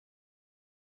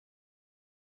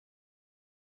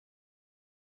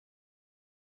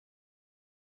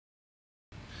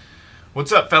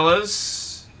What's up,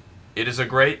 fellas? It is a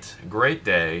great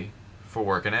day for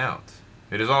working out.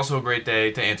 It is also a great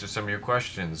day to answer some of your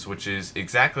questions, which is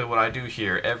exactly what I do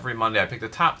here every Monday. I pick the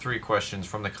top 3 questions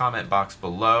from the comment box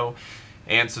below,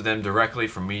 answer them directly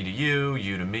from me to you,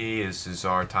 you to me. This is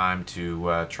our time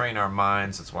to train our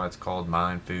minds. That's why it's called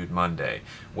Mind Food Monday.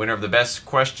 Winner of the best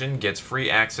question gets free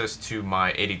access to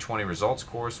my 80-20 results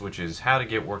course, which is how to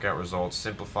get workout results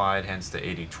simplified, hence the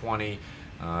 80-20.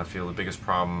 I feel the biggest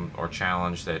problem or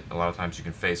challenge that a lot of times you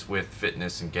can face with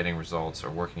fitness and getting results, or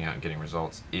working out and getting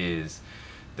results, is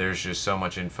there's just so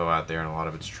much info out there and a lot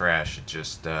of it's trash. It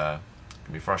just can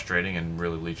be frustrating and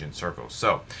really lead you in circles.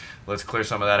 So let's clear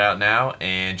some of that out now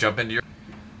and jump into your...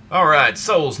 Alright,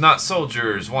 Souls Not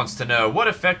Soldiers wants to know, what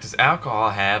effect does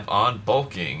alcohol have on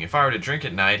bulking? If I were to drink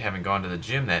at night, having gone to the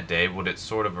gym that day, would it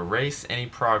sort of erase any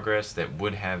progress that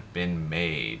would have been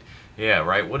made? Yeah,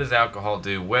 right. What does alcohol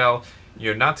do? Well,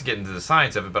 not to get into the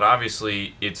science of it, but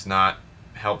obviously it's not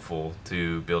helpful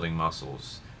to building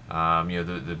muscles.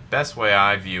 The best way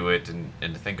I view it and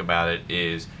to think about it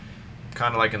is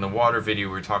kind of like in the water video.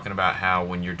 We were talking about how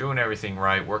when you're doing everything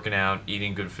right, working out,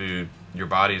 eating good food, your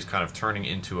body is kind of turning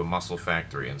into a muscle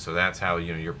factory, and so that's how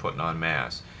you're putting on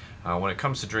mass. When it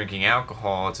comes to drinking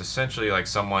alcohol, it's essentially like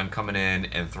someone coming in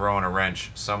and throwing a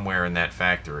wrench somewhere in that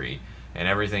factory, and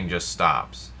everything just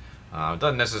stops. It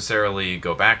doesn't necessarily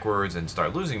go backwards and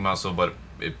start losing muscle, but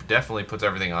it definitely puts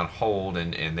everything on hold,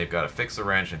 and they've got to fix the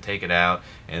wrench and take it out,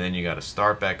 and then you got to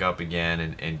start back up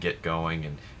again and get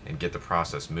going and get the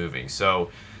process moving. So,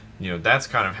 that's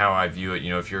kind of how I view it.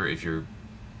 If you're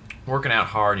working out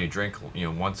hard and you drink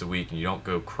once a week and you don't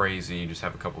go crazy, you just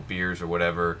have a couple beers or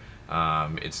whatever,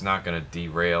 it's not going to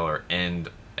derail or end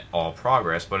all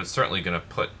progress, but it's certainly going to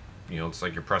put, it's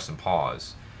like you're pressing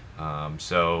pause.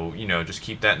 So just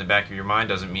keep that in the back of your mind.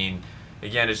 Doesn't mean,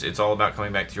 again, it's all about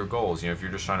coming back to your goals. If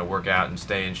you're just trying to work out and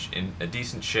stay in a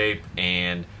decent shape,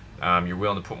 and you're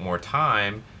willing to put more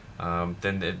time,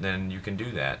 then you can do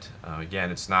that.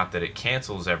 Again, it's not that it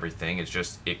cancels everything. It's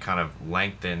just it kind of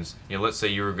lengthens. Let's say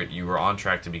you were on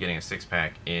track to be getting a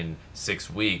 6-pack in 6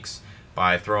 weeks.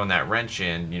 By throwing that wrench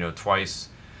in, twice,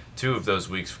 2 of those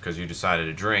weeks because you decided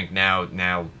to drink. Now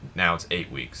it's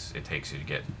 8 weeks it takes you to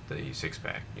get the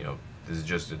 6-pack. This is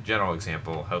just a general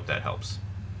example. Hope that helps.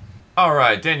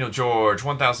 Alright, Daniel George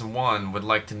 1001 would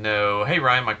like to know, hey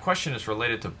Ryan, my question is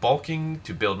related to bulking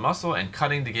to build muscle and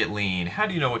cutting to get lean. How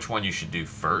do you know which one you should do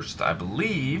first? I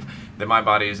believe that my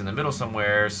body is in the middle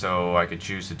somewhere, so I could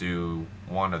choose to do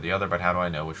one or the other, but how do I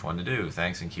know which one to do?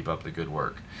 Thanks, and keep up the good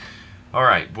work.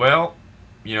 Alright, well,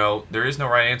 there is no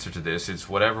right answer to this. It's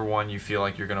whatever one you feel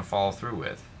like you're going to follow through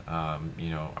with. I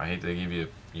hate to give you,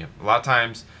 a lot of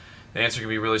times the answer can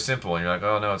be really simple, and you're like,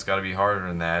 oh no, it's got to be harder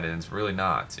than that, and it's really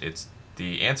not.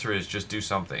 The answer is just do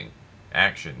something.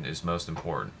 Action is most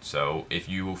important. So if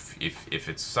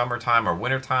it's summertime or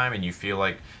wintertime and you feel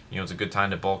like it's a good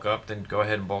time to bulk up, then go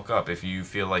ahead and bulk up. If you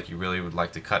feel like you really would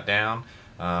like to cut down,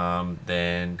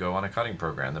 then go on a cutting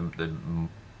program. The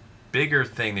bigger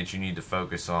thing that you need to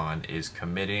focus on is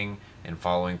committing and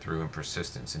following through and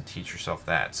persistence, and teach yourself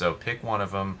that. So pick one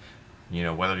of them.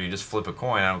 Whether you just flip a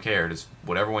coin, I don't care. Just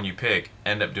whatever one you pick,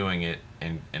 end up doing it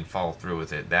and follow through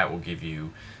with it. That will give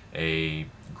you a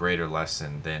greater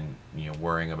lesson than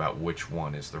worrying about which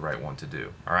one is the right one to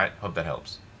do. Alright, hope that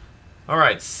helps.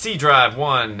 Alright, C Drive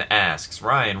 1 asks,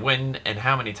 Ryan, when and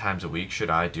how many times a week should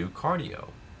I do cardio?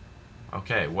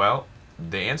 Okay, well,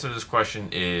 the answer to this question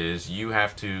is you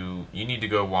need to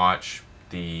go watch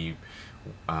the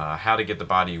How to Get the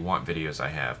Body You Want videos I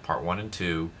have, part 1 and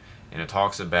 2, and it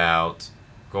talks about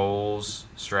goals,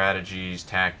 strategies,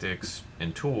 tactics,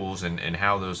 and tools, and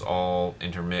how those all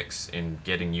intermix in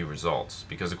getting you results.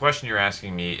 Because the question you're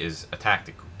asking me is a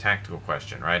tactical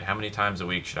question, right? How many times a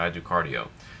week should I do cardio?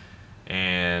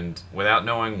 And without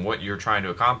knowing what you're trying to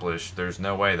accomplish, there's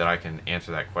no way that I can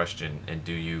answer that question and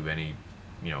do you any,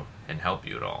 and help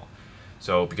you at all.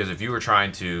 So, because if you were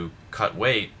trying to cut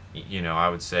weight, I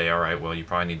would say, all right, well, you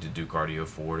probably need to do cardio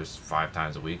 4 to 5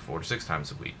 times a week, 4 to 6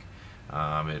 times a week.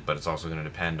 But it's also going to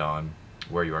depend on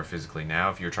where you are physically now.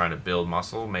 If you're trying to build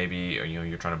muscle, maybe, or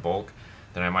you're trying to bulk,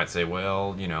 then I might say,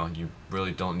 well, you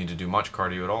really don't need to do much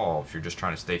cardio at all. If you're just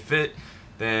trying to stay fit,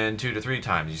 then 2 to 3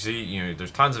 times. You see,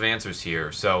 there's tons of answers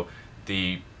here. So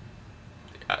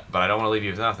but I don't want to leave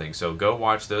you with nothing. So go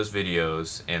watch those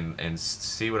videos and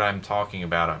see what I'm talking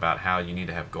about how you need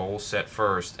to have goals set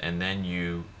first, and then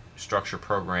you structure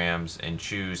programs and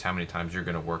choose how many times you're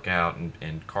going to work out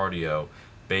and cardio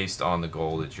based on the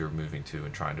goal that you're moving to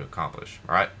and trying to accomplish.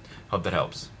 Alright? Hope that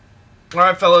helps.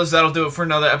 Alright, fellas, that'll do it for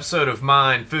another episode of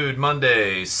Mind Food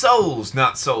Monday. Souls,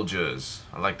 not soldiers.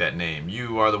 I like that name.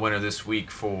 You are the winner this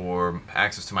week for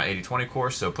access to my 80/20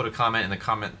 course, so put a comment in the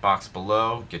comment box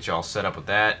below. Get you all set up with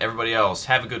that. Everybody else,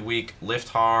 have a good week. Lift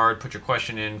hard. Put your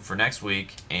question in for next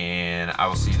week, and I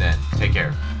will see you then. Take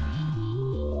care.